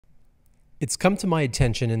It's come to my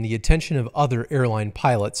attention and the attention of other airline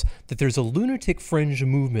pilots that there's a lunatic fringe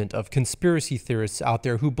movement of conspiracy theorists out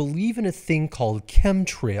there who believe in a thing called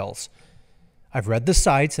chemtrails. I've read the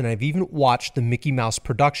sites and I've even watched the Mickey Mouse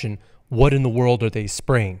production, What in the World Are They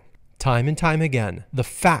Spraying? Time and time again, the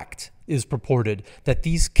fact is purported that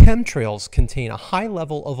these chemtrails contain a high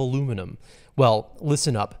level of aluminum. Well,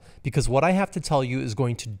 listen up, because what I have to tell you is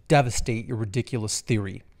going to devastate your ridiculous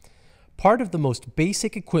theory. Part of the most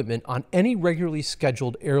basic equipment on any regularly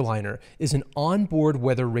scheduled airliner is an onboard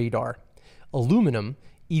weather radar. Aluminum,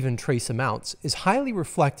 even trace amounts, is highly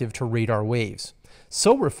reflective to radar waves.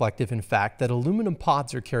 So reflective, in fact, that aluminum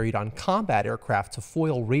pods are carried on combat aircraft to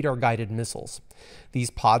foil radar-guided missiles.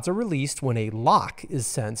 These pods are released when a lock is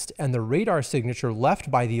sensed, and the radar signature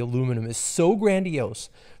left by the aluminum is so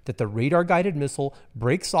grandiose that the radar-guided missile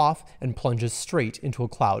breaks off and plunges straight into a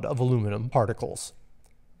cloud of aluminum particles.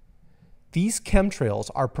 These chemtrails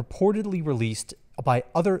are purportedly released by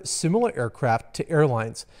other similar aircraft to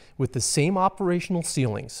airlines with the same operational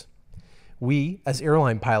ceilings. We, as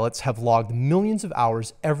airline pilots, have logged millions of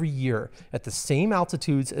hours every year at the same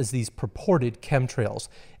altitudes as these purported chemtrails,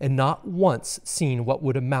 and not once seen what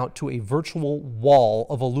would amount to a virtual wall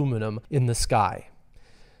of aluminum in the sky.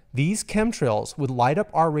 These chemtrails would light up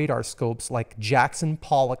our radar scopes like Jackson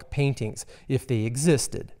Pollock paintings if they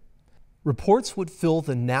existed. Reports would fill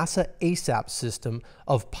the NASA ASAP system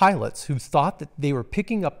of pilots who thought that they were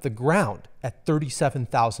picking up the ground at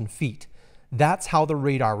 37,000 feet. That's how the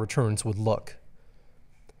radar returns would look.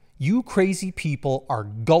 You crazy people are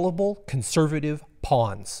gullible, conservative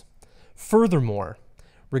pawns. Furthermore,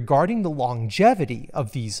 regarding the longevity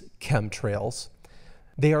of these chemtrails,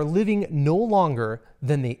 they are living no longer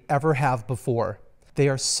than they ever have before. They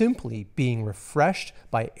are simply being refreshed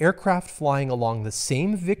by aircraft flying along the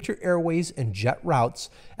same Victor Airways and jet routes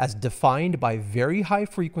as defined by very high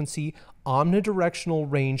frequency omnidirectional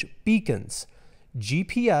range beacons.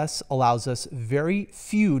 GPS allows us very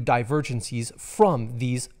few divergencies from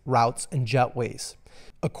these routes and jetways.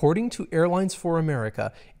 According to Airlines for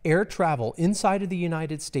America, air travel inside of the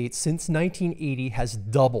United States since 1980 has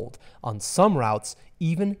doubled, on some routes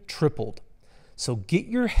even tripled. So get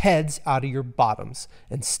your heads out of your bottoms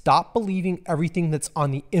and stop believing everything that's on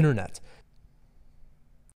the internet.